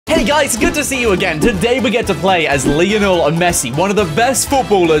Hey guys, good to see you again. Today we get to play as Lionel Messi, one of the best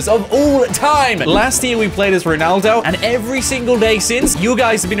footballers of all time. Last year we played as Ronaldo, and every single day since, you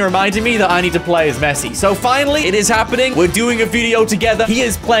guys have been reminding me that I need to play as Messi. So finally, it is happening. We're doing a video together. He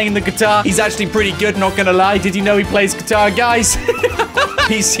is playing the guitar. He's actually pretty good, not gonna lie. Did you know he plays guitar, guys?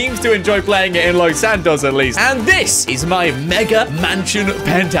 He seems to enjoy playing it in Los Santos, at least. And this is my mega mansion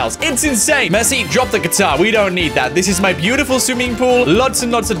penthouse. It's insane. Messi, drop the guitar. We don't need that. This is my beautiful swimming pool. Lots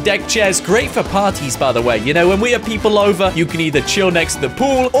and lots of deck chairs. Great for parties, by the way. You know, when we have people over, you can either chill next to the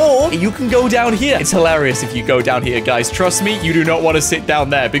pool, or you can go down here. It's hilarious if you go down here, guys. Trust me, you do not want to sit down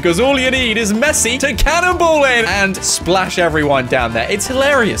there, because all you need is Messi to cannonball in and splash everyone down there. It's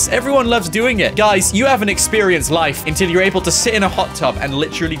hilarious. Everyone loves doing it. Guys, you haven't experienced life until you're able to sit in a hot tub and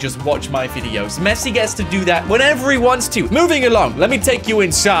literally just watch my videos. Messi gets to do that whenever he wants to. Moving along, let me take you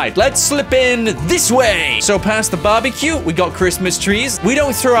inside. Let's slip in this way. So past the barbecue, we got Christmas trees. We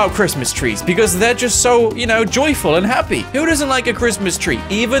don't throw out Christmas trees because they're just so, you know, joyful and happy. Who doesn't like a Christmas tree?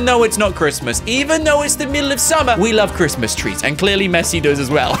 Even though it's not Christmas, even though it's the middle of summer, we love Christmas trees. And clearly Messi does as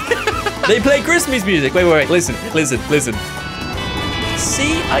well. They play Christmas music. Wait. Listen.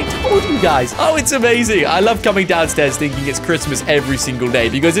 See, I told you guys. Oh, it's amazing. I love coming downstairs thinking it's Christmas every single day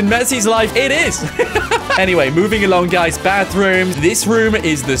because in Messi's life, it is. Anyway, moving along, guys. Bathrooms. This room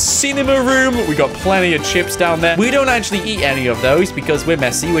is the cinema room. We got plenty of chips down there. We don't actually eat any of those because we're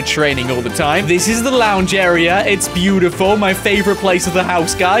Messi. We're training all the time. This is the lounge area. It's beautiful. My favorite place of the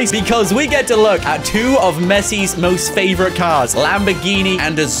house, guys, because we get to look at two of Messi's most favorite cars, Lamborghini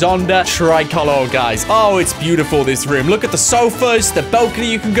and a Zonda Tricolor, guys. Oh, it's beautiful, this room. Look at the sofas, the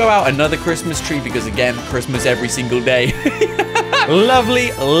balcony you can go out. Another Christmas tree because, again, Christmas every single day.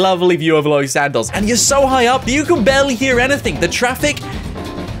 Lovely, lovely view of Los Santos. And you're so high up that you can barely hear anything. The traffic,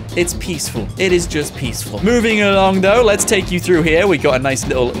 it's peaceful. It is just peaceful. Moving along, though, let's take you through here. We got a nice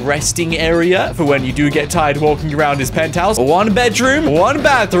little resting area for when you do get tired walking around his penthouse. One bedroom, one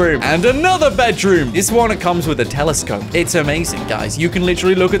bathroom, and another bedroom. This one comes with a telescope. It's amazing, guys. You can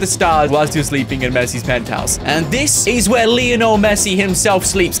literally look at the stars whilst you're sleeping in Messi's penthouse. And this is where Lionel Messi himself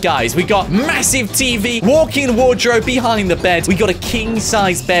sleeps, guys. We got massive TV, walk-in wardrobe behind the bed. We got a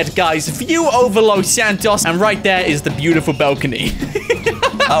king-size bed, guys. View over Los Santos. And right there is the beautiful balcony.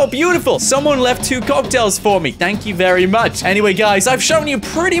 Oh, beautiful. Someone left 2 cocktails for me. Thank you very much. Anyway, guys, I've shown you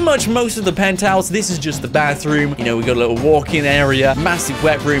pretty much most of the penthouse. This is just the bathroom. You know, we got a little walk-in area, massive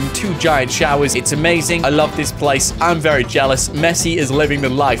wet room, 2 giant showers. It's amazing. I love this place. I'm very jealous. Messi is living the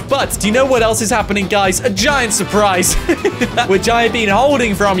life. But do you know what else is happening, guys? A giant surprise, which I've been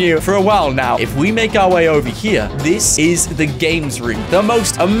holding from you for a while now. If we make our way over here, this is the games room, the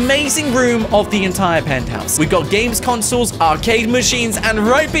most amazing room of the entire penthouse. We got games consoles, arcade machines, and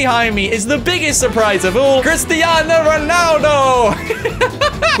right behind me is the biggest surprise of all, Cristiano Ronaldo.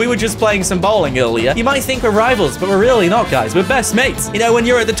 We were just playing some bowling earlier. You might think we're rivals, but we're really not, guys. We're best mates. You know, when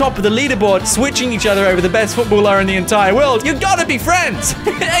you're at the top of the leaderboard, switching each other over the best footballer in the entire world, you gotta be friends.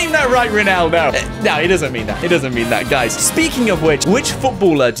 Ain't that right, Ronaldo? No, he doesn't mean that. He doesn't mean that, guys. Speaking of which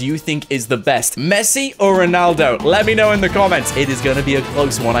footballer do you think is the best, Messi or Ronaldo? Let me know in the comments. It is gonna be a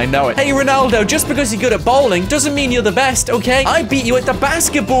close one, I know it. Hey, Ronaldo, just because you're good at bowling doesn't mean you're the best, okay? I beat you at the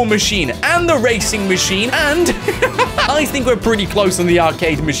basketball machine and the racing machine, and I think we're pretty close on the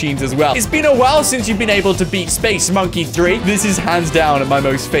arcade machines as well. It's been a while since you've been able to beat Space Monkey 3. This is hands down my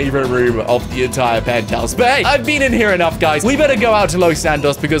most favorite room of the entire penthouse. But hey, I've been in here enough, guys. We better go out to Los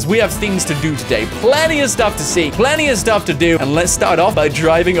Santos because we have things to do today. Plenty of stuff to see, plenty of stuff to do. And let's start off by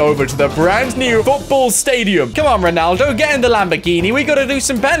driving over to the brand new football stadium. Come on, Ronaldo, get in the Lamborghini. We gotta do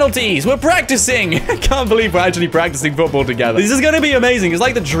some penalties. We're practicing. I can't believe we're actually practicing football together. This is gonna be amazing. It's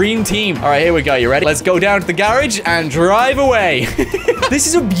like the dream team. All right, here we go. You ready? Let's go down to the garage and drive away. This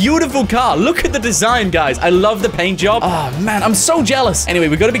is a beautiful car. Look at the design, guys. I love the paint job. Oh, man, I'm so jealous. Anyway,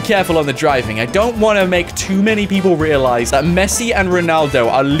 we got to be careful on the driving. I don't want to make too many people realize that Messi and Ronaldo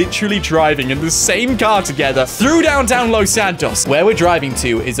are literally driving in the same car together through downtown Los Santos. Where we're driving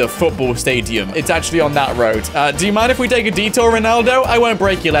to is a football stadium. It's actually on that road. Do you mind if we take a detour, Ronaldo? I won't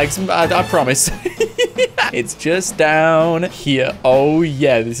break your legs. I promise. It's just down here. Oh,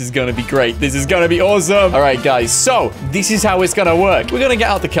 yeah, this is gonna be great. This is gonna be awesome. All right, guys, so this is how it's gonna work. We're gonna get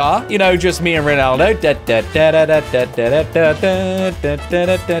out the car, you know, just me and Ronaldo.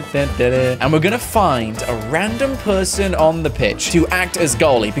 And we're gonna find a random person on the pitch to act as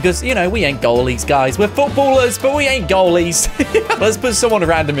goalie because, you know, we ain't goalies, guys. We're footballers, but we ain't goalies. Let's put someone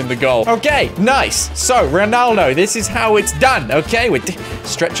random in the goal. Okay, nice. So, Ronaldo, this is how it's done, okay? We're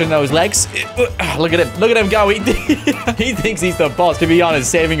stretching those legs. Look at it. Look at him go. He thinks he's the boss. To be honest,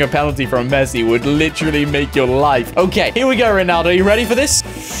 saving a penalty from Messi would literally make your life. Okay, here we go, Ronaldo. Are you ready for this?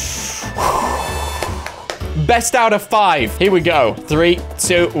 Best out of 5. Here we go. 3,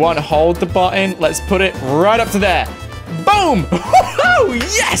 2, 1. Hold the button. Let's put it right up to there. Boom! Oh,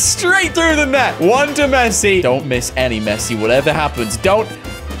 yes! Straight through the net. 1 to Messi. Don't miss any, Messi. Whatever happens, don't.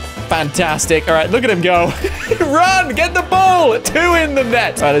 Fantastic. All right, look at him go. Run! Get the ball! 2 in the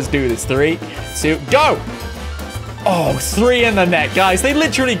net. All right, let's do this. 3, 2, go! Oh, 3 in the net, guys. They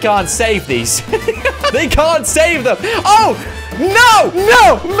literally can't save these. They can't save them. Oh! No!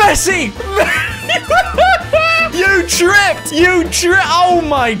 No! Messi! You tripped! You tripped! Oh,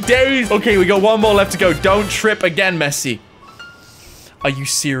 my days. Okay, we got 1 more left to go. Don't trip again, Messi. Are you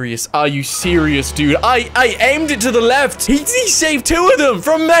serious? Are you serious, dude? I aimed it to the left. He saved 2 of them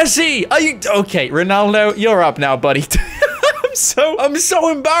from Messi. Are you... Okay, Ronaldo, you're up now, buddy. I'm so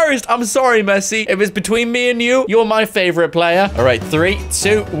embarrassed. I'm sorry, Messi. If it's between me and you, you're my favorite player. All right, 3,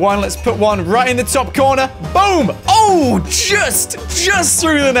 2, 1. Let's put 1 right in the top corner. Boom! Oh, just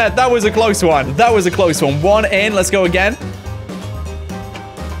through the net. That was a close one. That was a close one. 1 in. Let's go again.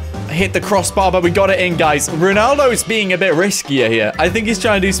 Hit the crossbar, but we got it in, guys. Ronaldo's being a bit riskier here. I think he's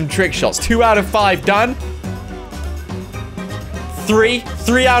trying to do some trick shots. 2 out of 5 done. 3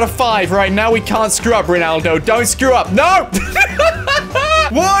 out of 5. Right now, we can't screw up, Ronaldo. Don't screw up. No!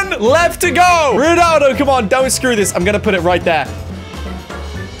 1 left to go. Ronaldo, come on. Don't screw this. I'm going to put it right there.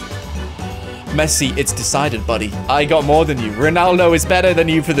 Messi, it's decided, buddy. I got more than you. Ronaldo is better than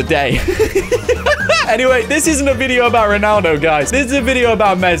you for the day. Anyway, this isn't a video about Ronaldo, guys. This is a video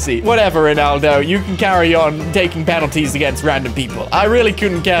about Messi. Whatever, Ronaldo. You can carry on taking penalties against random people. I really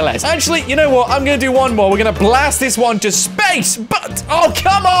couldn't care less. Actually, you know what? I'm going to do 1 more. We're going to blast this one to space. But, oh,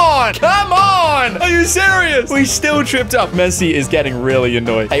 come on. Come on. Are you serious? We still tripped up. Messi is getting really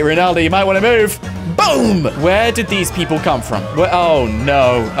annoyed. Hey, Ronaldo, you might want to move. Boom! Where did these people come from? Oh,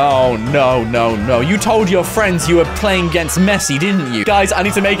 no. Oh, no, no, no. You told your friends you were playing against Messi, didn't you? Guys, I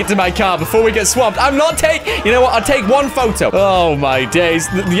need to make it to my car before we get swamped. I'm not taking... You know what? I'll take 1 photo. Oh, my days.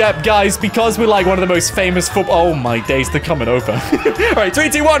 Yep, guys, because we're like one of the most famous football... Oh, my days. They're coming over. All right, 3,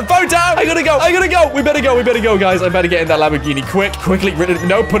 2, 1. Photo! I gotta go. I gotta go. We better go, guys. I better get in that Lamborghini. Quickly.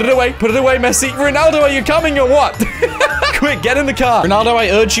 No, put it away. Put it away, Messi. Ronaldo, are you coming or what? Quick, get in the car. Ronaldo, I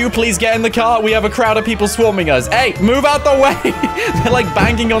urge you, please get in the car. We have a crowd of people swarming us. Hey, move out the way. They're like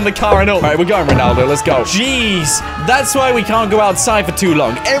banging on the car and all. All right, we're going, Ronaldo. Let's go. Jeez, that's why we can't go outside for too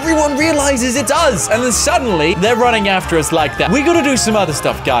long. Everyone realizes it's us. And then suddenly, they're running after us like that. We gotta do some other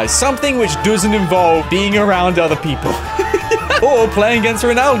stuff, guys. Something which doesn't involve being around other people. Or playing against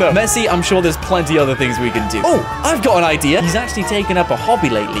Ronaldo. Messi, I'm sure there's plenty other things we can do. Oh, I've got an idea. He's actually taken up a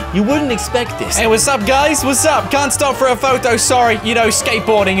hobby lately. You wouldn't expect this. Hey, what's up, guys? What's up? Can't stop for a photo. Sorry, you know,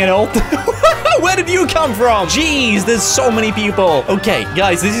 skateboarding and all. Where did you come from? Jeez, there's so many people. Okay,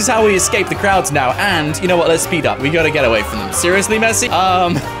 guys, this is how we escape the crowds now. And, you know what? Let's speed up. We gotta get away from them. Seriously, Messi?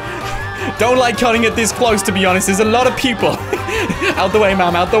 Don't like cutting it this close, to be honest. There's a lot of people. Out the way,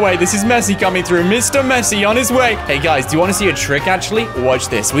 ma'am. Out the way. This is Messi coming through. Mr. Messi on his way. Hey, guys, do you want to see a trick, actually? Watch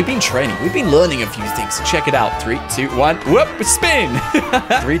this. We've been training. We've been learning a few things. Check it out. 3, 2, 1. Whoop. Spin.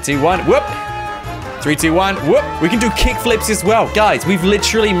 3, 2, 1. Whoop. 3, 2, 1. Whoop. We can do kick flips as well. Guys, we've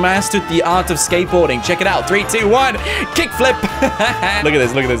literally mastered the art of skateboarding. Check it out. 3, 2, 1. Kick flip. Look at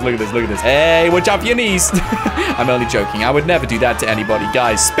this. Look at this. Look at this. Look at this. Hey, watch out for your knees. I'm only joking. I would never do that to anybody.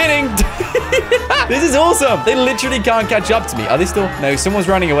 Guys, spinning. This is awesome. They literally can't catch up to me. Are they still? No, someone's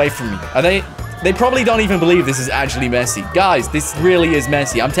running away from me. Are they? They probably don't even believe this is actually Messi. Guys, this really is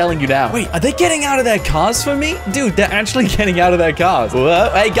Messi. I'm telling you now. Wait, are they getting out of their cars for me? Dude, they're actually getting out of their cars. Whoa.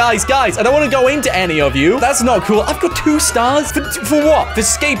 Hey, guys, I don't want to go into any of you. That's not cool. I've got 2 stars. For what? For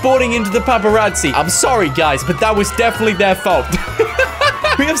skateboarding into the paparazzi. I'm sorry, guys, but that was definitely their fault.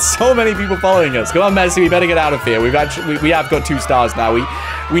 We have so many people following us. Come on, Messi, we better get out of here. We have got 2 stars now.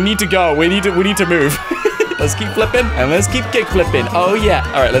 We need to go. We need to move. Let's keep flipping and let's keep kick flipping. Oh, yeah.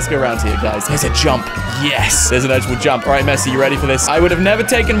 All right, let's go around here, guys. There's a jump. Yes. There's an actual jump. All right, Messi, you ready for this? I would have never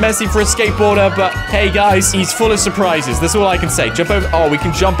taken Messi for a skateboarder, but hey, guys, he's full of surprises. That's all I can say. Jump over. Oh, we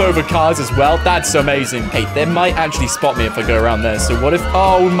can jump over cars as well. That's amazing. Hey, they might actually spot me if I go around there. So what if...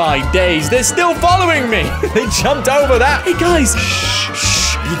 Oh, my days. They're still following me. They jumped over that. Hey, guys.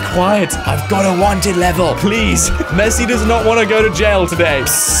 Shh. Be quiet. I've got a wanted level. Please. Messi does not want to go to jail today.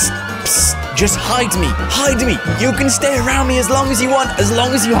 Psst. Psst. Just hide me. Hide me. You can stay around me as long as you want, as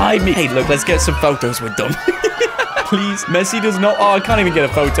long as you hide me. Hey, look, let's get some photos with them. please. Messi does not. Oh, I can't even get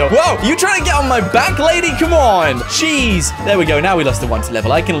a photo. Whoa, you trying to get on my back, lady? Come on. Jeez. There we go. Now we lost the 1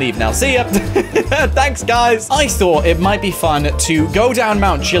 level. I can leave now. See ya. Thanks, guys. I thought it might be fun to go down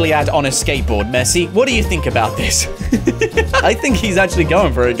Mount Chiliad on a skateboard. Messi, what do you think about this? I think he's actually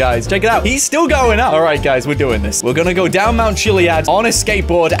going for it, guys. Check it out. He's still going up. All right, guys, we're doing this. We're gonna go down Mount Chiliad on a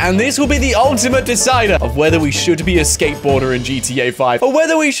skateboard, and this will be the ultimate decider of whether we should be a skateboarder in GTA 5 or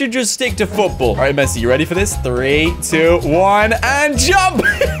whether we should just stick to football. All right, Messi, you ready for this? 3, 2, 1, and jump!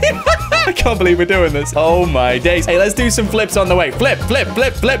 I can't believe we're doing this. Oh my days. Hey, let's do some flips on the way. Flip, flip,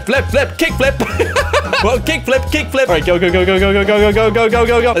 flip, flip, flip, flip, kick flip. Well, kick flip, kick flip. All right, go, go, go, go, go, go, go, go, go, go,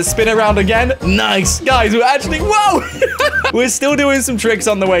 go, go. Let's spin around again. Nice. Guys, we're actually, whoa. We're still doing some tricks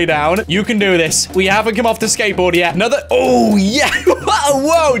on the way down. You can do this. We haven't come off the skateboard yet. Another, oh yeah.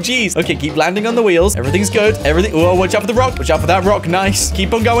 Whoa, jeez. Okay, keep landing on the wheels. Everything's good. Everything, oh, watch out for the rock. Watch out for that rock. Nice.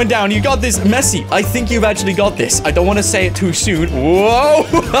 Keep on going down. You got this. Messi, I think you've actually got this. I don't want to say it too soon. Whoa.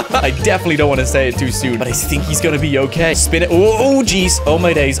 I definitely don't want to say it too soon, but I think he's going to be okay. Spin it. Oh, jeez. Oh,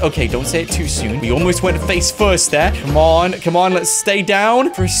 my days. Okay, don't say it too soon. We almost went face first there. Come on. Come on. Let's stay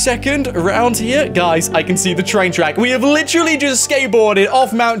down for a second around here. Guys, I can see the train track. We have literally just skateboarded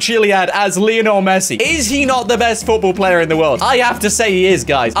off Mount Chiliad as Lionel Messi. Is he not the best football player in the world? I have to say he is,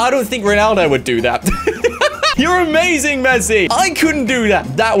 guys. I don't think Ronaldo would do that. You're amazing, Messi. I couldn't do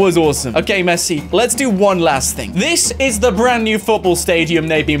that. That was awesome. Okay, Messi, let's do one last thing. This is the brand new football stadium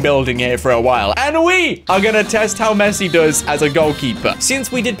they've been building here for a while, and we are going to test how Messi does as a goalkeeper.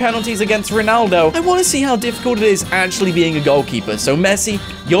 Since we did penalties against Ronaldo, I want to see how difficult it is actually being a goalkeeper. So, Messi,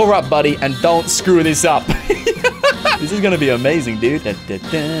 you're up, buddy, and don't screw this up. This is going to be amazing, dude.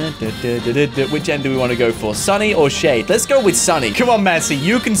 Which end do we want to go for? Sunny or shade? Let's go with sunny. Come on, Messi.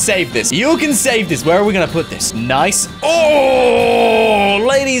 You can save this. You can save this. Where are we going to put this? Nice. Oh,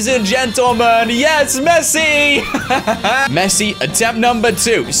 ladies and gentlemen. Yes, Messi. Messi, attempt number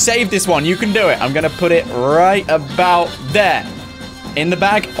 2. Save this one. You can do it. I'm going to put it right about there. In the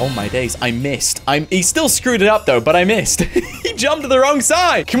bag. Oh, my days. I missed. He still screwed it up, though, but I missed. He jumped to the wrong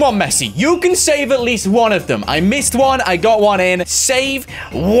side. Come on, Messi. You can save at least one of them. I missed one. I got one in. Save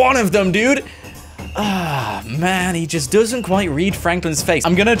one of them, dude. Ah, man, he just doesn't quite read Franklin's face.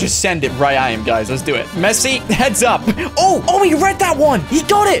 I'm gonna just send it right at him, guys. Let's do it. Messi, heads up. Oh, he read that one. He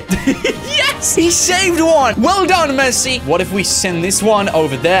got it. Yes, he saved one. Well done, Messi. What if we send this one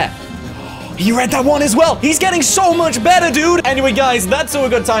over there? He read that one as well. He's getting so much better, dude. Anyway, guys, that's all we've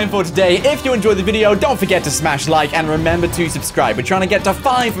got time for today. If you enjoyed the video, don't forget to smash like and remember to subscribe. We're trying to get to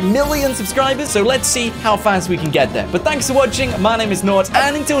 5 million subscribers, so let's see how fast we can get there. But thanks for watching. My name is Nought,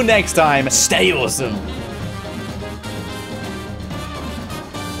 and until next time, stay awesome.